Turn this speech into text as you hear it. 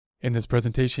In this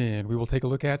presentation, we will take a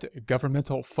look at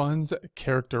governmental funds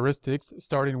characteristics,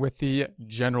 starting with the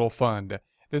general fund.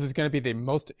 This is going to be the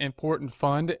most important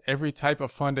fund. Every type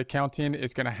of fund accounting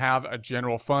is going to have a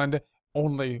general fund,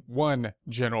 only one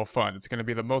general fund. It's going to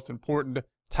be the most important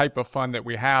type of fund that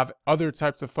we have. Other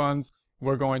types of funds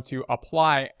we're going to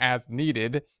apply as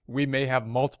needed. We may have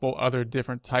multiple other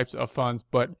different types of funds,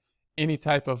 but any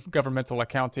type of governmental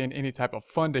accounting, any type of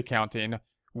fund accounting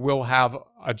will have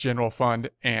a general fund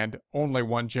and only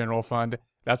one general fund.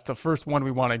 That's the first one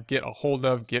we want to get a hold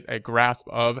of, get a grasp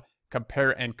of,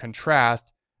 compare and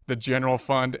contrast the general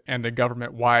fund and the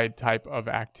government-wide type of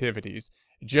activities.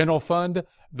 General fund,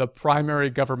 the primary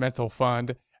governmental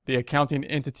fund, the accounting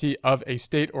entity of a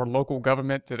state or local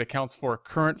government that accounts for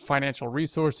current financial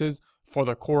resources for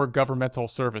the core governmental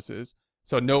services.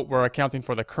 So note, we're accounting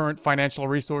for the current financial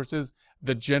resources.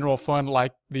 The general fund,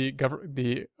 like the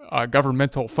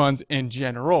governmental funds in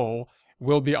general,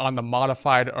 will be on the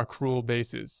modified accrual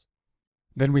basis.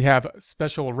 Then we have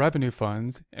special revenue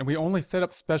funds, and we only set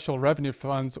up special revenue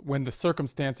funds when the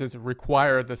circumstances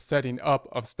require the setting up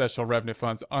of special revenue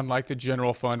funds, unlike the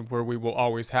general fund where we will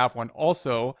always have one.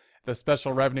 Also, the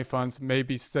special revenue funds may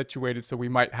be situated so we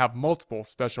might have multiple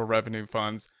special revenue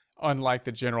funds, unlike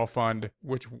the general fund,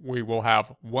 which we will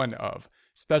have one of.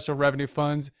 Special revenue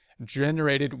funds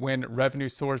generated when revenue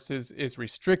sources is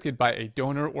restricted by a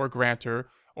donor or grantor,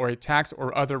 or a tax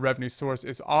or other revenue source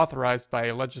is authorized by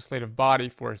a legislative body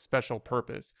for a special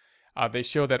purpose. They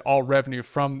show that all revenue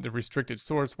from the restricted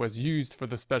source was used for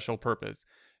the special purpose.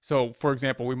 So, for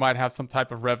example, we might have some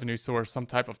type of revenue source, some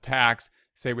type of tax.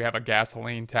 Say we have a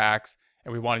gasoline tax,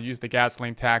 and we want to use the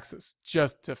gasoline tax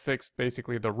just to fix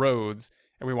basically the roads,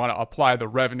 and we want to apply the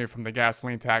revenue from the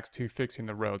gasoline tax to fixing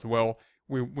the roads. Well,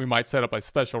 we might set up a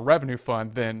special revenue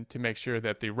fund then to make sure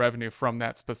that the revenue from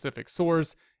that specific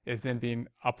source is then being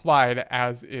applied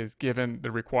as is given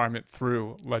the requirement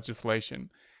through legislation.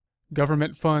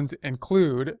 Government funds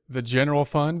include the general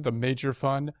fund, the major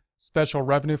fund, special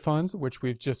revenue funds, which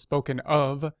we've just spoken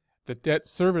of, the debt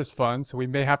service fund, so we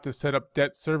may have to set up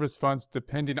debt service funds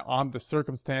depending on the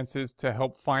circumstances to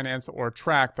help finance or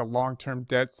track the long-term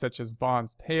debts such as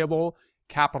bonds payable,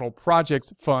 capital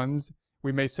projects funds.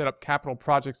 We may set up capital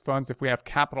projects funds if we have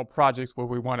capital projects where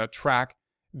we want to track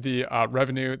the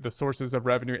revenue, the sources of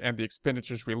revenue, and the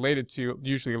expenditures related to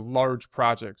usually large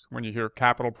projects. When you hear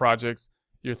capital projects,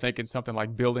 you're thinking something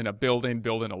like building a building,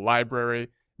 building a library,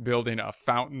 building a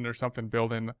fountain or something,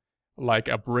 building like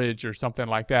a bridge or something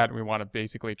like that. And we want to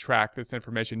basically track this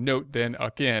information. Note then,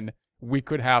 again, we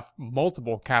could have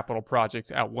multiple capital projects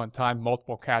at one time,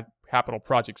 multiple capital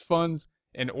projects funds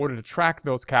in order to track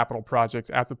those capital projects,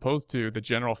 as opposed to the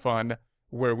general fund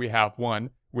where we have one.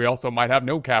 We also might have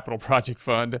no capital project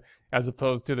fund, as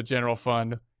opposed to the general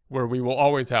fund where we will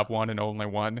always have one and only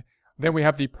one. Then we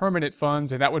have the permanent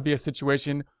funds, and that would be a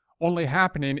situation only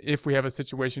happening if we have a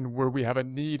situation where we have a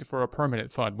need for a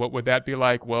permanent fund. What would that be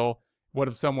like? Well, what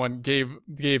if someone gave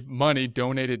money,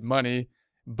 donated money,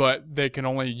 but they can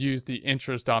only use the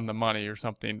interest on the money or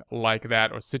something like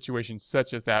that, or situations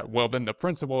such as that? Well, then the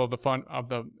principle of the fund of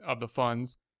the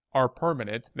funds are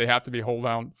permanent. They have to be held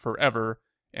down forever,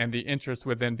 and the interest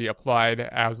would then be applied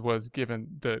as was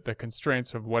given the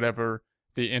constraints of whatever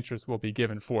the interest will be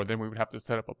given for. Then we would have to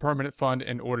set up a permanent fund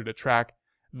in order to track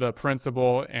the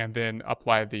principal and then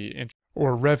apply the interest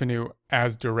or revenue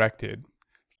as directed.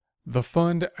 The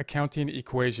fund accounting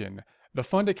equation. The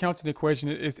fund accounting equation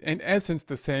is in essence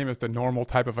the same as the normal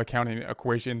type of accounting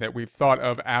equation that we've thought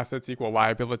of: assets equal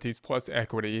liabilities plus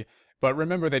equity. But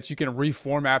remember that you can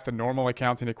reformat the normal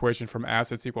accounting equation from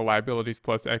assets equal liabilities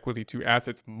plus equity to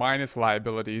assets minus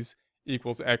liabilities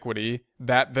equals equity.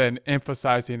 That then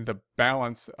emphasizing the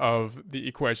balance of the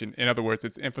equation. In other words,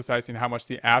 it's emphasizing how much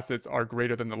the assets are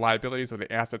greater than the liabilities, or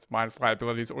the assets minus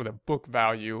liabilities, or the book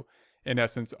value, in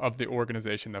essence, of the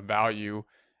organization, the value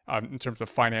in terms of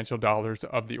financial dollars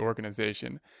of the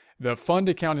organization. The fund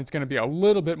accounting is going to be a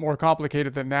little bit more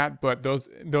complicated than that, but those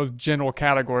general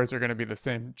categories are going to be the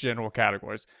same general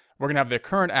categories. We're going to have the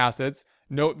current assets.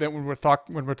 Note that when we're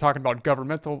talking about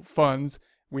governmental funds,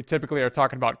 we typically are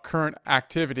talking about current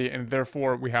activity, and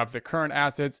therefore we have the current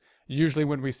assets. Usually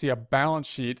when we see a balance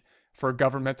sheet for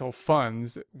governmental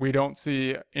funds, we don't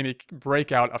see any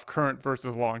breakout of current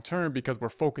versus long-term because we're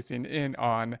focusing in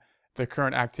on the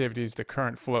current activities, the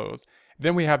current flows.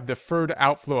 Then we have deferred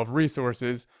outflow of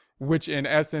resources, which in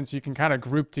essence you can kind of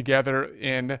group together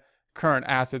in current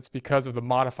assets because of the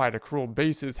modified accrual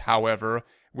basis. However,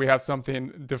 we have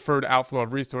something, deferred outflow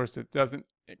of resources, that doesn't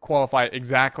qualify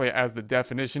exactly as the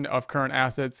definition of current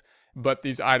assets, but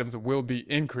these items will be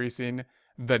increasing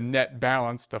the net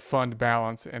balance, the fund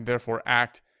balance, and therefore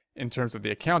act in terms of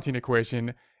the accounting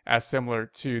equation as similar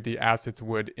to the assets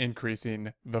would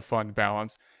increasing the fund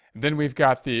balance. Then we've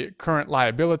got the current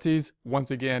liabilities.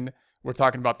 Once again, we're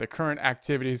talking about the current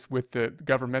activities with the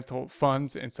governmental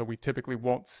funds, and so we typically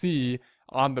won't see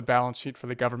on the balance sheet for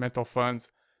the governmental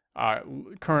funds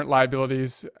current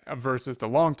liabilities versus the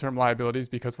long-term liabilities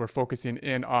because we're focusing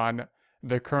in on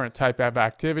the current type of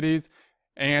activities.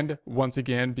 And once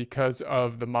again, because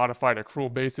of the modified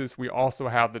accrual basis, we also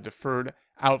have the deferred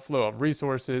outflow of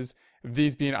resources,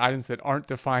 these being items that aren't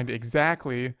defined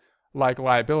exactly like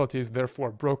liabilities,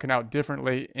 therefore broken out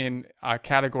differently in a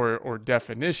category or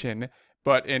definition,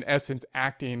 but in essence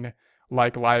acting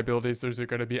like liabilities. Those are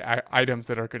going to be items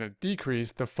that are going to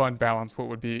decrease the fund balance, what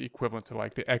would be equivalent to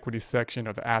like the equity section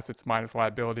of the assets minus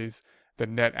liabilities, the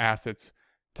net assets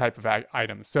type of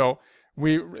items. So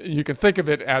you can think of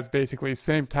it as basically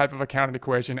same type of accounting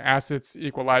equation: assets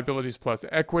equal liabilities plus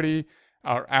equity,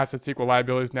 our assets equal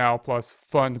liabilities now plus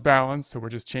fund balance. So we're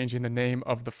just changing the name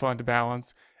of the fund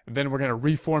balance. Then we're going to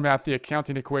reformat the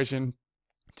accounting equation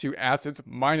to assets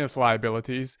minus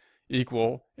liabilities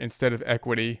equal, instead of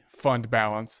equity, fund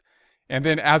balance. And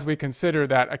then as we consider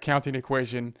that accounting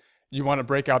equation, you want to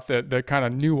break out the kind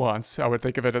of nuance. I would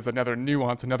think of it as another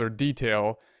nuance, another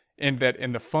detail, in that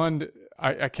in the fund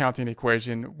accounting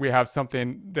equation, we have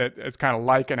something that is kind of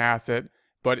like an asset,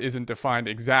 but isn't defined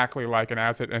exactly like an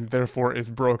asset, and therefore is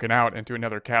broken out into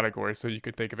another category. So you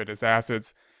could think of it as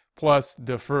assets plus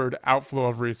deferred outflow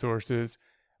of resources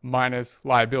minus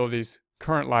liabilities,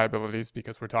 current liabilities,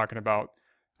 because we're talking about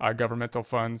governmental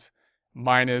funds,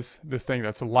 minus this thing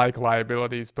that's like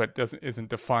liabilities but isn't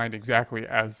defined exactly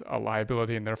as a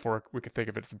liability, and therefore we could think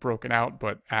of it as broken out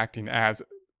but acting as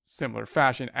similar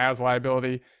fashion as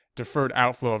liability, deferred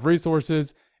outflow of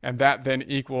resources, and that then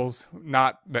equals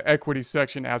not the equity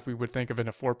section as we would think of in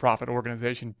a for-profit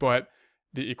organization, but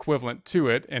the equivalent to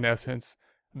it, in essence,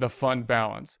 the fund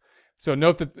balance. So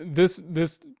note that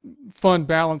this fund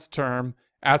balance term,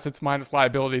 assets minus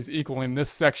liabilities equaling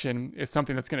this section, is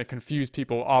something that's going to confuse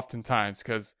people oftentimes,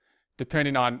 because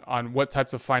depending on what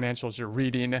types of financials you're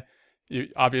reading,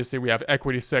 obviously we have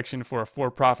equity section for a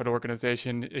for-profit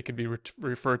organization. It could be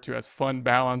referred to as fund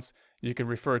balance. You can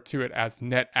refer to it as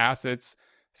net assets.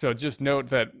 So just note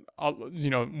that,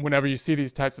 whenever you see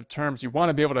these types of terms, you want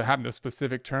to be able to have the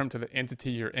specific term to the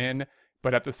entity you're in,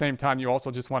 but at the same time, you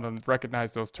also just want to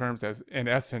recognize those terms as, in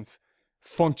essence,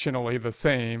 functionally the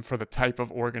same for the type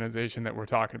of organization that we're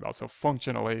talking about. So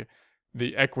functionally,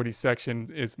 the equity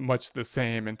section is much the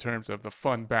same in terms of the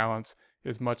fund balance,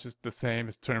 as much as the same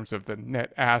in terms of the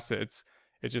net assets.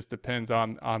 It just depends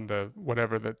on the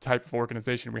whatever the type of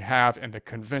organization we have and the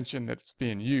convention that's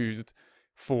being used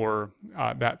for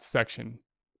that section.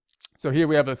 So here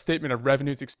we have a statement of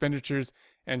revenues, expenditures,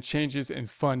 and changes in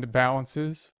fund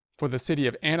balances for the city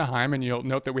of Anaheim, and you'll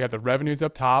note that we have the revenues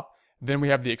up top. Then we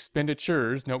have the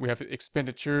expenditures. Note we have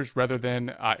expenditures rather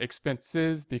than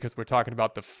expenses, because we're talking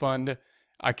about the fund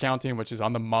accounting, which is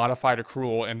on the modified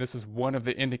accrual, and this is one of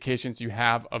the indications you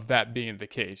have of that being the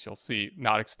case. You'll see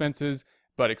not expenses,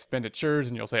 but expenditures,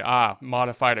 and you'll say,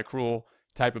 modified accrual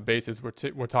type of basis. We're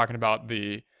talking about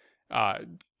the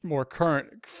more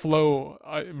current flow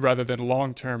rather than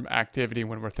long-term activity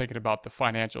when we're thinking about the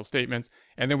financial statements.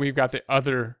 And then we've got the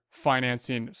other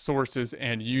financing sources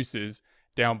and uses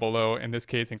down below, in this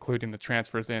case including the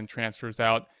transfers in, transfers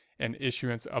out, and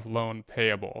issuance of loan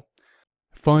payable.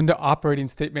 Fund operating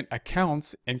statement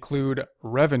accounts include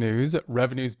revenues,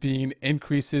 revenues being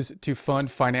increases to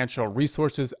fund financial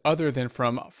resources other than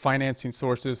from financing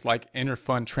sources like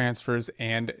interfund transfers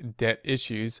and debt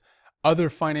issues. Other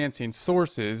financing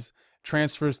sources,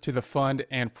 transfers to the fund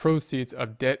and proceeds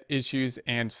of debt issues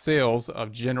and sales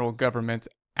of general government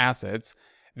assets.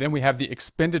 Then we have the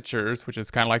expenditures, which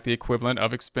is kind of like the equivalent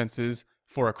of expenses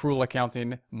for accrual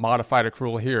accounting, modified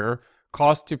accrual here.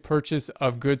 Cost to purchase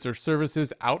of goods or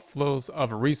services, outflows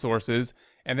of resources.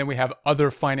 And then we have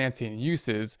other financing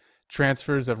uses,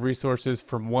 transfers of resources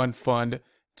from one fund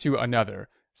to another.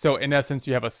 So in essence,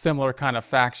 you have a similar kind of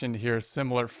faction here,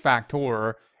 similar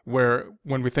factor, where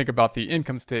when we think about the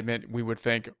income statement, we would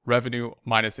think revenue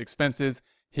minus expenses.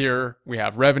 Here we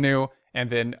have revenue and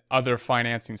then other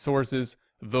financing sources,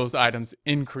 those items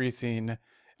increasing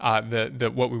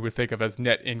what we would think of as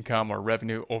net income or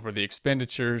revenue over the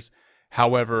expenditures,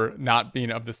 however, not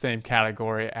being of the same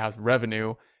category as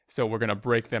revenue. So we're going to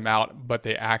break them out, but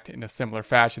they act in a similar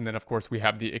fashion. Then, of course, we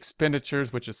have the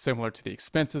expenditures, which is similar to the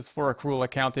expenses for accrual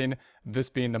accounting, this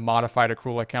being the modified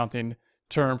accrual accounting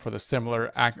term for the similar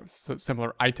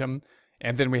item.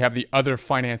 And then we have the other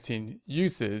financing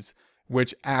uses,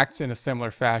 which acts in a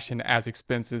similar fashion as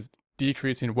expenses,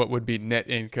 decreasing what would be net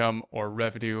income or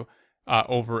revenue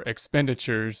over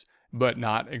expenditures, but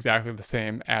not exactly the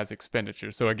same as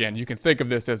expenditures. So again, you can think of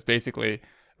this as basically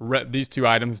these two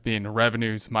items being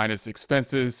revenues minus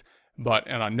expenses, but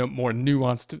in a more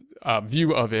nuanced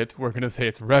view of it, we're going to say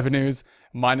it's revenues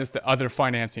minus the other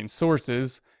financing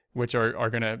sources, which are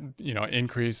going to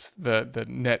increase the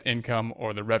net income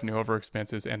or the revenue over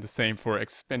expenses, and the same for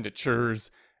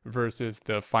expenditures versus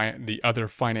the other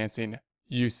financing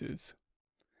uses.